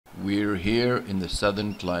We're here in the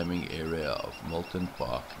southern climbing area of Milton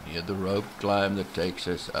Park, near the rope climb that takes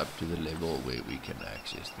us up to the level where we can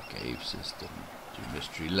access the cave system to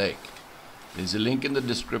Mystery Lake. There's a link in the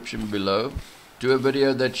description below to a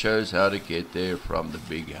video that shows how to get there from the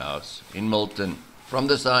big house in Milton. From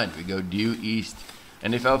the sign we go due east,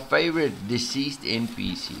 and if our favorite deceased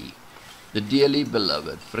NPC, the dearly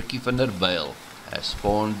beloved Frikkie van der Bijl, has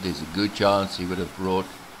spawned, there's a good chance he would have brought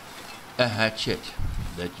a hatchet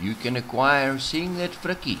that you can acquire, seeing that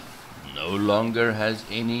Frikkie no longer has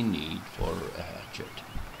any need for a hatchet.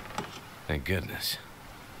 Thank goodness.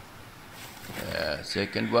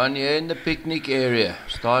 Second one here in the picnic area,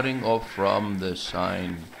 starting off from the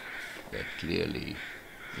sign that clearly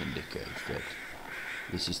indicates that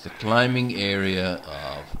this is the climbing area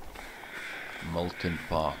of Milton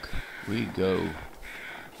Park. We go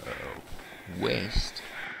west.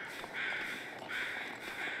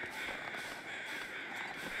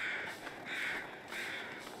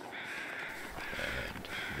 And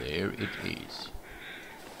there it is.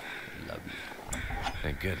 Lovely.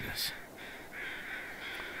 Thank goodness.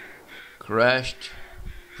 Crashed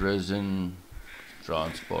prison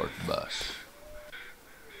transport bus.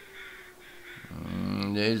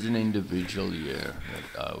 There's an individual here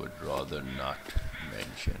that I would rather not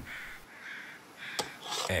mention.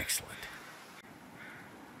 Excellent.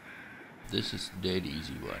 This is a dead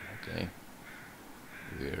easy one, okay?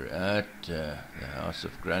 We're at the house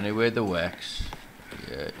of Granny Where the Wax,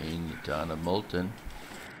 here in the town of Milton.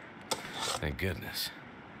 Thank goodness.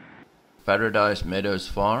 Paradise Meadows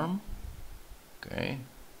Farm. Okay.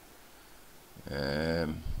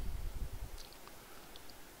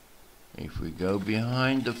 If we go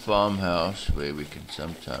behind the farmhouse, where we can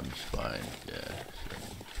sometimes find some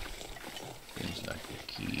things like a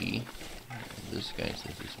key. In this case,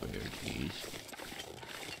 this is where it is.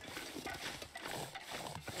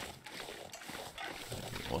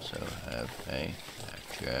 We also have a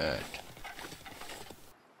hatchet.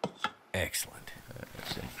 Excellent.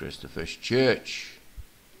 St. Christopher's Church.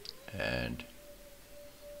 And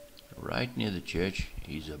right near the church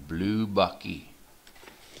is a blue bucky.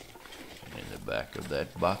 And in the back of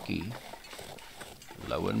that bucky,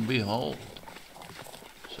 lo and behold,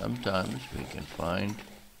 sometimes we can find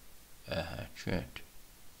a hatchet.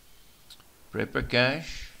 Prepper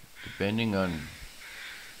cache, depending on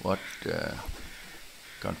what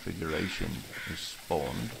configuration is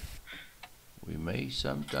spawned, we may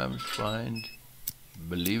sometimes find,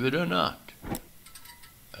 believe it or not,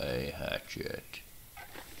 a hatchet.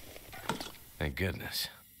 Thank goodness.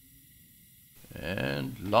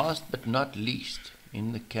 And last but not least,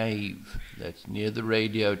 in the cave that's near the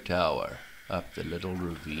radio tower, up the little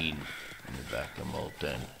ravine in the back of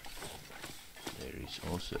Milton, there is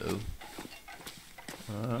also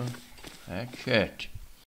a hatchet.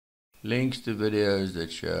 Links to videos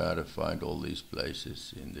that show how to find all these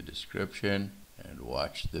places in the description, and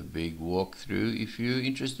watch the big walkthrough if you're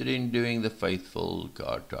interested in doing the Faithful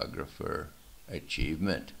Cartographer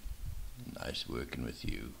achievement. Nice working with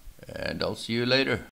you, and I'll see you later.